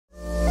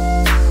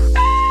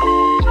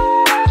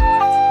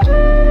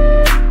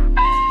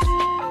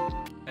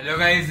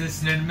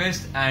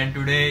Mist, and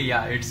today,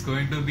 yeah, it's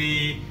going to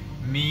be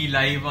me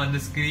live on the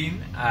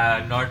screen,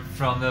 not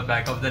from the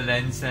back of the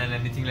lens and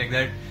anything like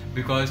that.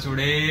 Because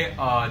today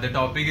the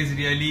topic is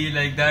really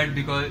like that,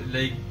 because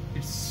like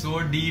it's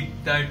so deep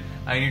that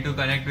I need to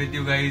connect with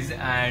you guys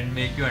and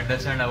make you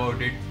understand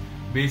about it.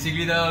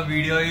 Basically, the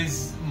video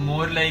is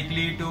more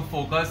likely to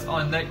focus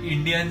on the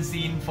Indian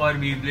scene for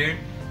Beyblade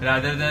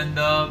rather than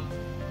the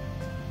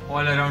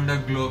all around the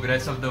globe,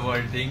 rest of the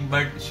world thing.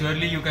 But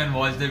surely you can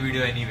watch the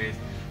video anyways.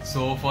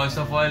 So first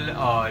of all,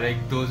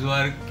 like those who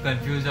are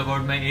confused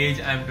about my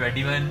age, I'm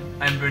 21.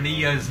 I'm 20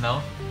 years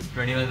now,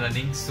 21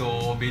 running.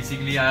 So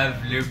basically, I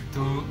have lived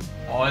through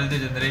all the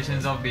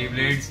generations of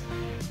Beyblades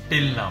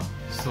till now.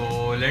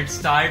 So let's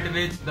start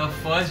with the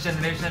first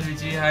generation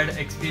which we had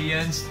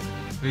experienced,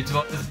 which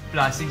was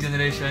Plastic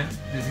Generation.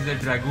 This is a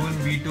Dragoon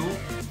V2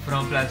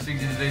 from Plastic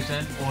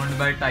Generation, owned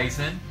by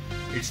Tyson.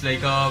 It's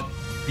like a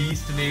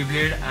beast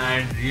Beyblade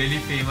and really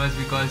famous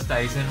because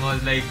Tyson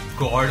was like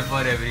god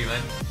for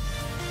everyone.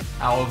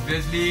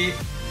 Obviously,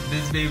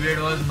 this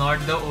Beyblade was not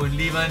the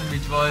only one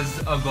which was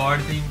a god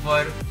thing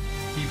for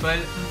people,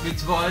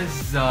 which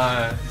was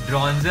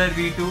Dronzer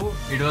V2.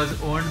 It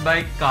was owned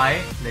by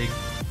Kai. Like,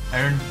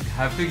 I don't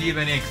have to give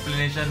any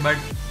explanation, but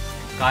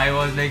Kai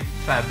was like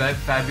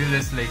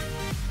fabulous, like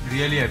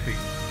really epic.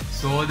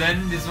 So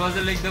then this was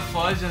like the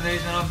first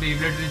generation of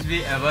Beyblade which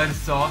we ever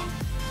saw.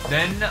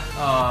 Then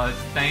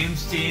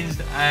times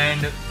changed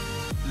and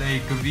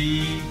like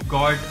we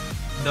got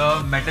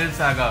the Metal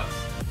Saga,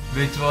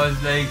 which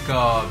was like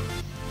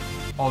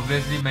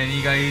obviously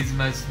many guys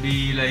must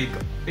be like,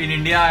 in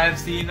India I have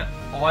seen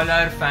all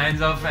are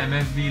fans of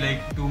MFB,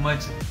 like too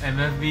much.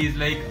 MFB is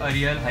like a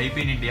real hype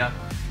in India.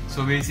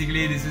 So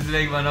basically this is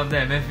like one of the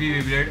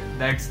MFB Beyblade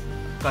that's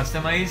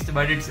customized,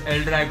 but it's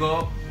El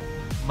Drago,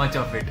 much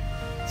of it.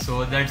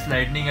 So that's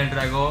Lightning El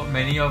Drago,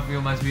 many of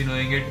you must be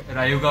knowing it.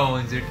 Ryuga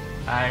owns it,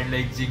 and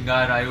like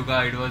Jinga,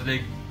 Ryuga, it was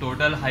like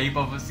total hype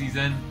of a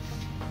season.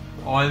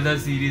 All the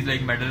series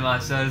like Metal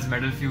Masters,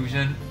 Metal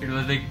Fusion, it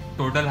was like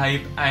total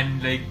hype,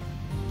 and like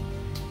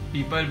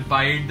people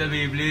buyed the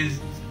Beyblades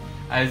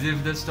as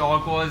if the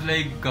stock was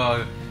like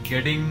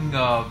getting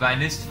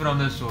vanished from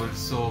the stores.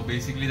 So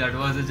basically that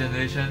was a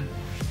generation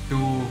to,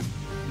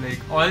 like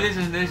all these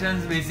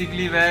generations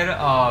basically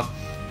were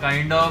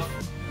kind of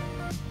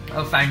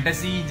a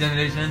fantasy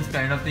generations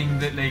kind of thing,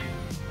 that like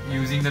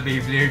using the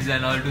Beyblades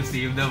and all to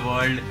save the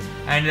world,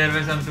 and there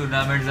were some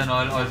tournaments and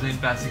all also in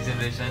Plastic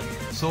Generation.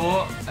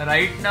 So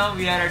right now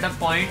we are at a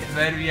point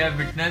where we have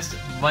witnessed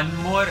one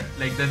more,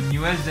 like the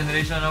newest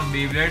generation of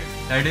Beyblade,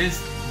 that is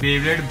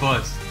Beyblade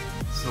Burst.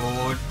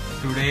 So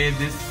today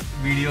this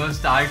video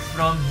starts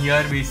from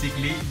here.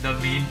 Basically the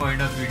main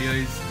point of video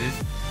is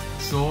this.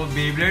 So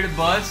Beyblade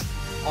Burst,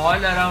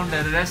 all around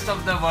the rest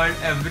of the world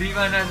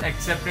everyone has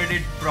accepted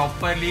it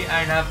properly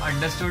and have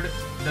understood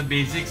the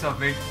basics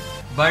of it.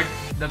 But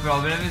the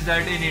problem is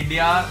that in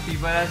India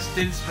people are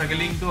still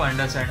struggling to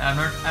understand.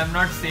 I'm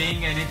not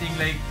saying anything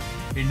like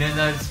Indians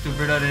are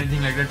stupid or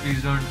anything like that.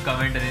 Please don't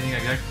comment anything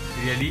like that,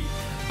 really.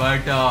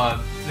 But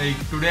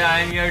like today I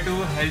am here to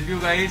help you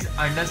guys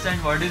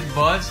understand what is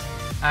Burst,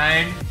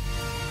 and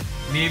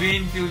maybe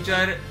in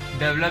future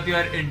develop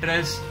your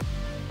interest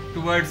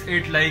towards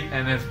it like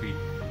MFB.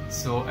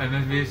 So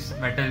MFB is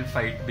Metal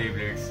Fight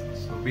Beyblades.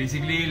 So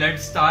basically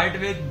let's start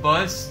with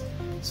Burst.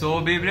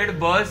 So Beyblade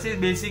Burst is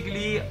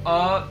basically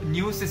a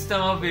new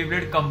system of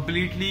Beyblade,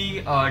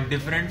 completely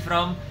different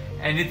from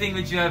anything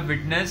which you have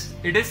witnessed.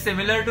 It is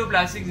similar to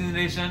Plastic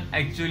Generation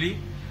actually,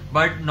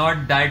 but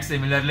not that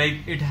similar. Like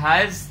it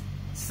has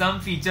some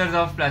features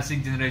of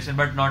Plastic Generation,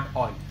 but not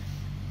all.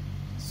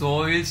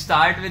 So we'll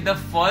start with the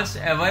first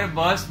ever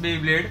Burst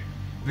Beyblade,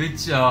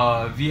 which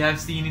we have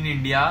seen in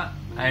India.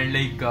 And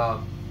like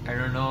I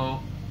don't know,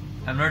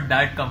 I'm not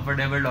that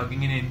comfortable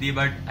talking in Hindi,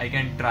 but I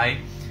can try.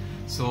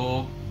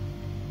 So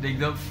like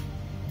the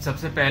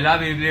सबसे पहला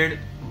Beyblade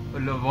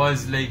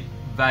was like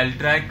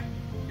Valtrak.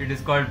 It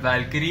is called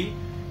Valkyrie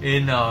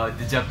in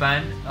the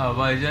Japan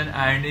version,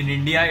 and in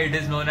India it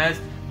is known as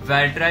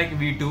Valtrak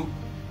V2.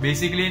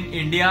 Basically in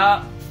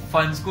India,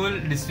 Fun School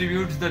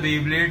distributes the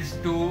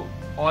Beyblades to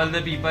all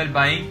the people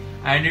buying,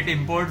 and it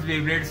imports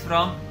Beyblades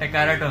from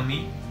Takara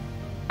Tomy.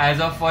 As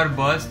of for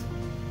Burst,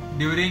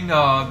 during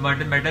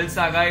Metal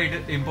Saga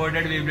it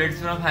imported Beyblades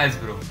from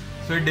Hasbro.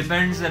 So it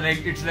depends,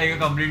 like it's like a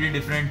completely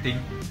different thing.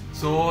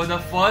 So the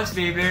first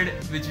Beyblade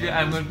which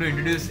I'm going to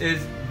introduce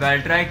is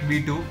Valtrak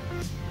V2.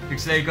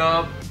 It's like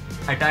a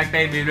attack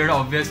type Beyblade,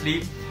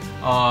 obviously.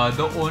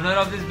 The owner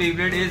of this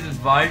Beyblade is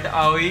Walt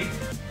Aoi.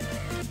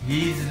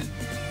 He's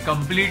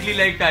completely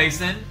like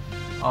Tyson.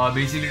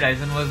 Basically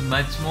Tyson was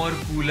much more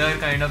cooler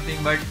kind of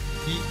thing, but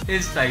he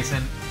is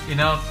Tyson in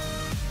a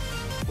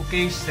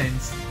okayish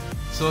sense.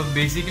 So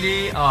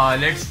basically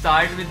let's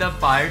start with the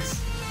parts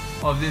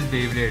of this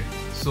Beyblade.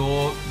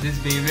 So this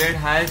Beyblade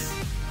has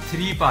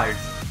 3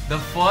 parts. The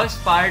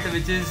first part,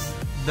 which is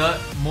the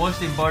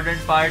most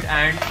important part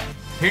and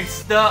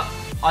hits the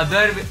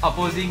other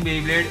opposing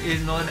Beyblade,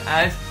 is known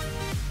as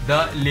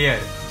the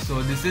layer.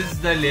 So this is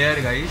the layer,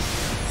 guys.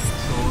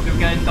 So you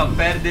can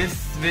compare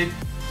this with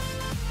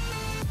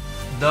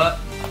the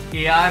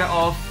AR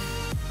of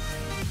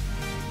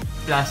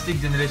plastic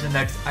generation,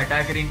 that's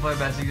attack ring for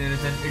plastic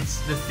generation,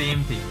 it's the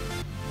same thing,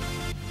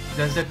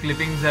 just the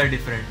clippings are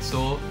different.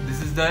 So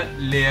this is the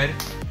layer.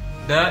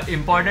 The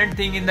important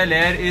thing in the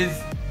layer is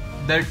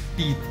the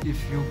teeth. If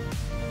you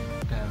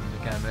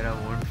the camera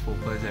won't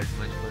focus that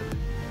much for this.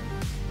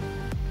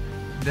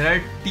 There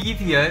are teeth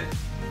here.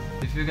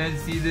 If you can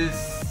see this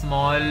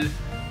small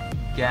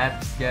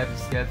gaps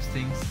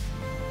things,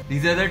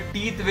 these are the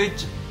teeth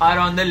which are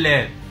on the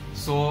layer.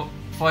 So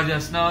for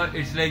just now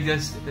it's like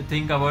just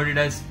think about it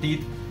as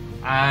teeth.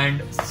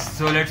 And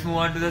so let's move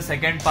on to the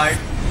second part.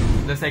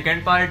 The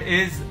second part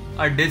is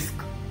a disc.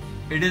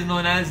 It is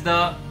known as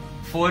the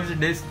forged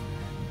disc.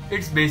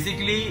 It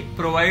basically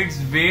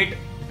provides weight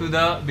to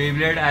the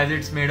Beyblade as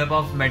it's made up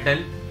of metal.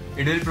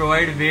 It will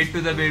provide weight to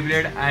the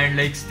Beyblade and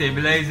like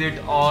stabilize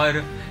it,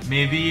 or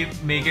maybe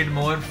make it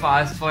more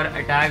fast for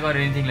attack or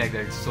anything like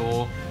that.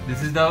 So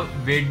this is the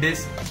weight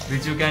disc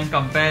which you can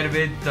compare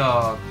with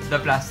the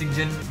plastic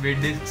gen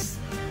weight discs.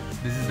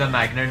 This is the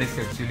magnet disc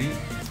actually,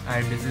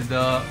 and this is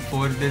the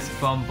forged disc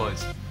from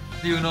Burst.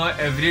 So you know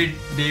every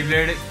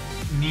Beyblade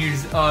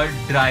needs a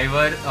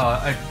driver,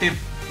 a tip,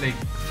 like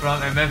from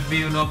MFB,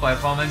 you know,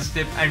 performance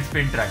tip and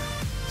spin track.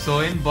 So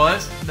in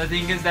Burst, the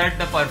thing is that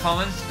the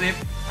performance tip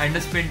and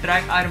the spin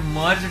track are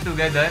merged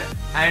together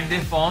and they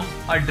form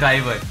a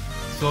driver.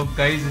 So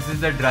guys, this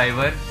is the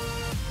driver.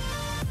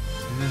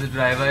 This is the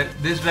driver.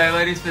 This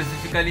driver is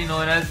specifically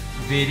known as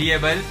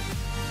variable.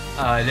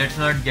 Let's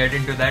not get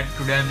into that.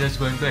 Today I'm just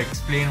going to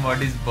explain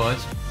what is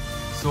Burst.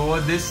 So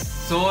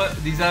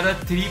these are the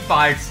three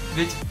parts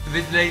which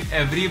like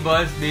every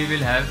Burst they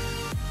will have.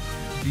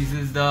 This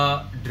is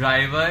the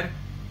driver,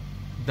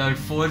 the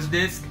forged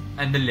disc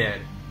and the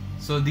layer.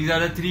 So these are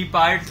the three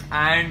parts,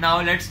 and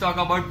now let's talk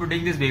about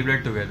putting this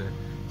Beyblade together.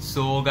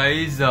 So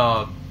guys,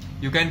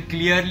 you can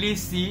clearly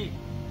see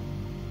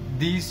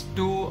these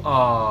two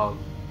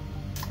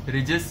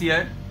ridges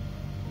here.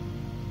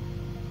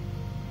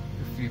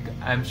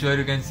 I'm sure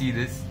you can see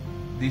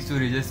these two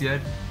ridges here.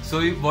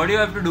 So what you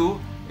have to do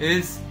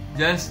is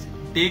just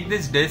take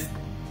this disc,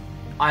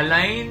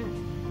 align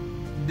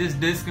this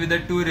disc with the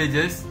two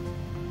ridges.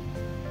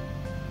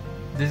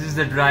 This is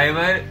the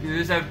driver. You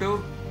just have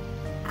to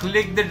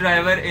click the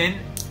driver in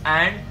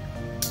and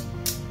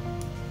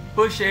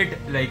push it,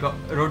 like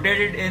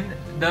rotate it in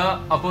the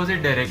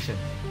opposite direction.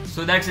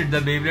 So that's it. The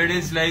Beyblade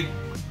is like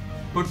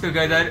put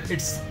together.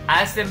 It's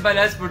as simple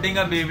as putting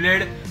a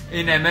Beyblade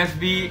in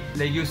MFB,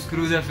 like you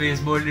screw the face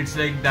bolt. It's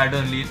like that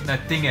only,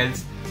 nothing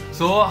else.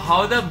 So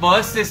how the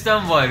burst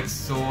system works,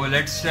 so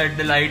let's shed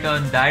the light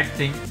on that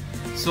thing.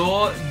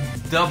 So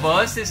the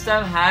burst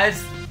system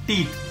has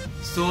teeth.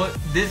 So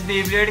this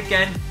Beyblade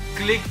can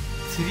click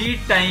 3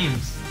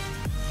 times.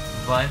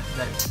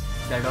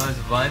 That was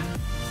 1,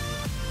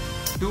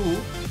 2,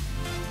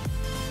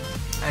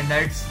 and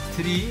that's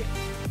 3,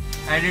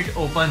 and it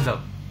opens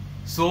up.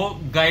 So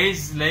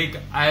guys, like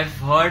I've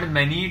heard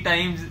many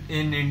times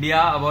in India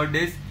about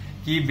this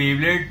कि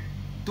Beyblade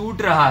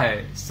टूट रहा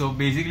है. So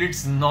basically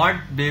it's not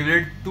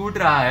Beyblade टूट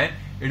रहा है,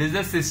 it is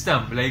a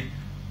system. Like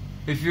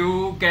if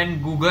you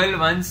can Google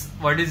once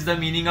what is the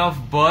meaning of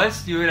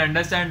burst, you will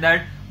understand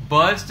that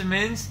burst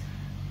means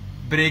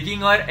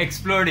breaking or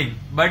exploding,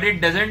 but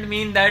it doesn't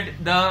mean that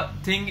the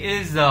thing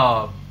is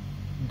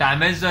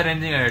damaged or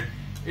anything like that.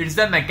 It's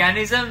the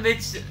mechanism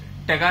which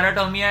Takara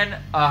Tomian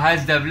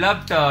has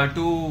developed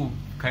to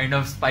kind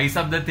of spice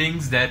up the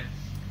things there.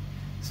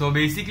 So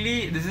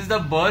basically this is the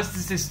burst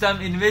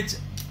system in which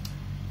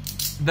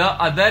the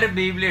other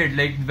Beyblade,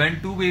 like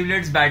when two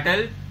Beyblades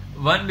battle,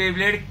 one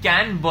Beyblade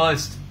can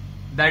burst.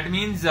 That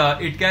means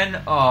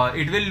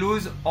it will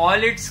lose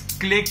all its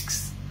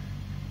clicks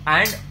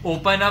and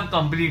open up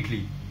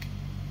completely.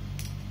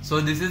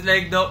 So this is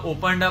like the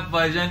opened up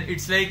version.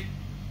 It's like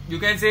you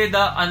can say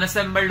the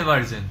unassembled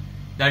version.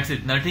 That's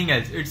it, nothing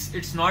else.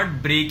 It's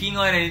not breaking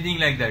or anything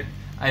like that.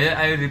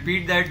 I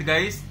repeat that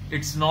guys,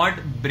 it's not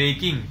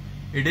breaking.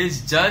 It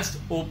is just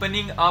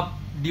opening up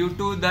due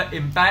to the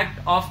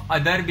impact of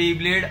other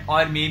Beyblade,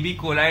 or maybe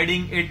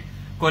colliding with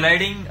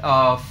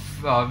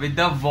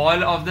the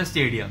wall of the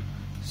stadium.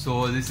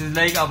 So this is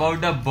like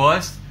about the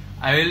burst.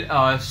 I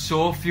will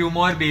show few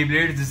more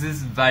Beyblades. This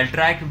is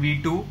Valtrak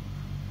V2,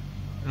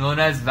 known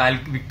as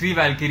Victory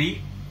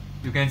Valkyrie.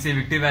 You can say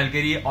Victory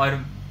Valkyrie or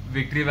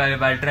Victory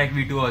Valtrak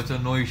V2 also,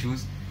 no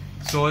issues.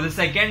 So the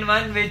second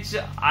one which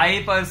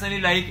I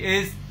personally like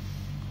is,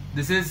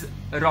 this is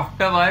Rock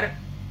Tower.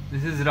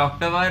 This is Rock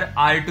Tower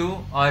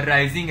R2 or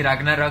Rising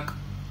Ragnarok.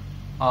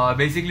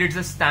 Basically it's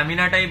a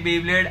stamina type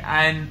Beyblade,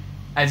 and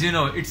as you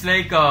know, it's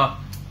like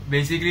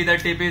basically the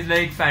tip is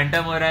like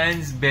Phantom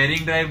Orange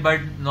bearing drive, but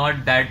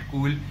not that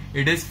cool.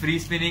 It is free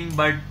spinning,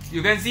 but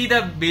you can see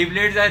the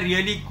Beyblades are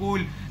really cool.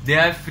 They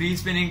have free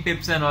spinning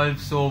tips and all,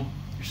 so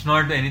it's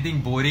not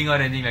anything boring or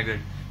anything like that.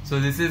 So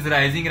this is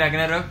Rising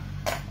Ragnarok,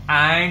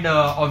 and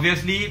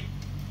obviously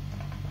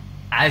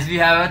as we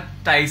have a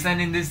Tyson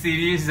in this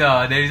series,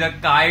 there is a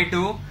Kai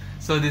too.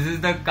 So this is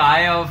the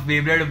Kai of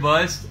Beyblade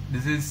Burst.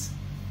 This is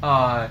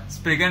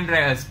Spriggan,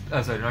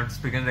 sorry, not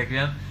Spriggan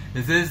Requiem.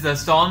 This is the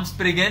Storm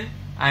Spriggan,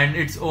 and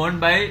it's owned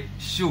by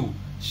Shu.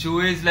 Shu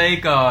is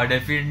like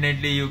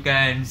definitely you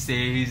can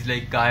say he's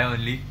like guy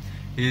only.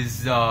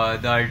 He's the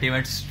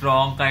ultimate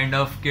strong kind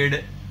of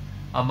kid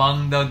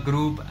among the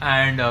group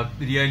and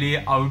really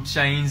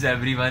outshines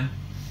everyone.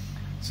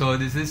 So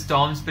this is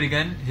Storm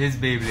Spriggan, his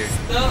Beyblade.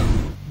 The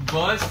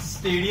Burst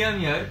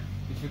Stadium here,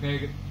 if you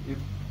can, you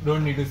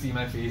don't need to see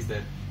my face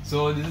there.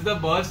 So this is the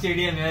Burst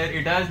Stadium here.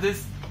 It has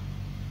this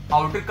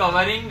outer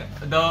covering,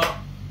 the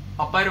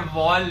upper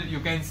wall you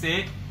can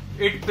say.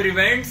 It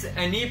prevents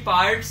any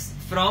parts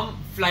from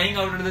flying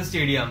out of the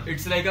stadium.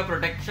 It's like a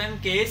protection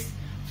case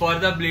for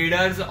the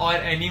bladers or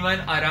anyone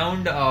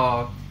around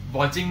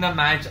watching the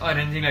match or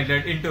anything like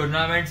that. In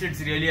tournaments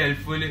it's really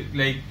helpful,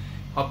 like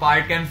a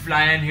part can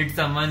fly and hit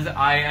someone's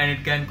eye and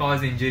it can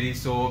cause injury.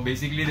 So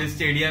basically this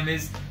stadium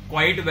is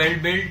quite well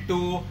built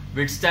to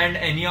withstand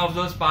any of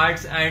those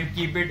parts and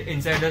keep it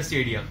inside the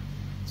stadium.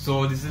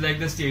 So this is like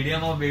the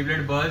stadium of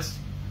Beyblade Burst,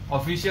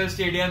 official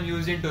stadium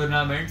used in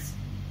tournaments.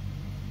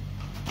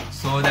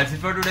 So that's it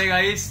for today,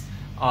 guys.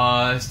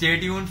 Stay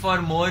tuned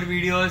for more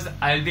videos.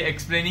 I'll be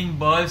explaining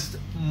Burst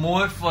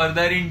more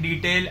further in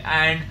detail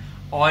and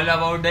all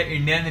about the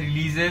Indian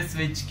releases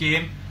which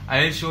came.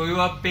 I'll show you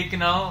a pic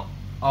now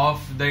of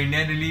the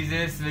Indian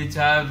releases which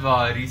have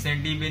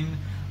recently been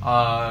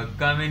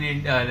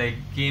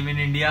came in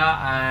India,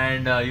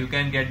 and you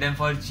can get them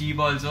for cheap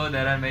also.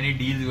 There are many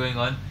deals going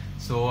on.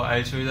 So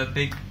I'll show you the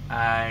pic,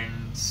 and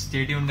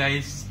stay tuned,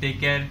 guys. Take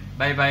care.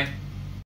 Bye bye.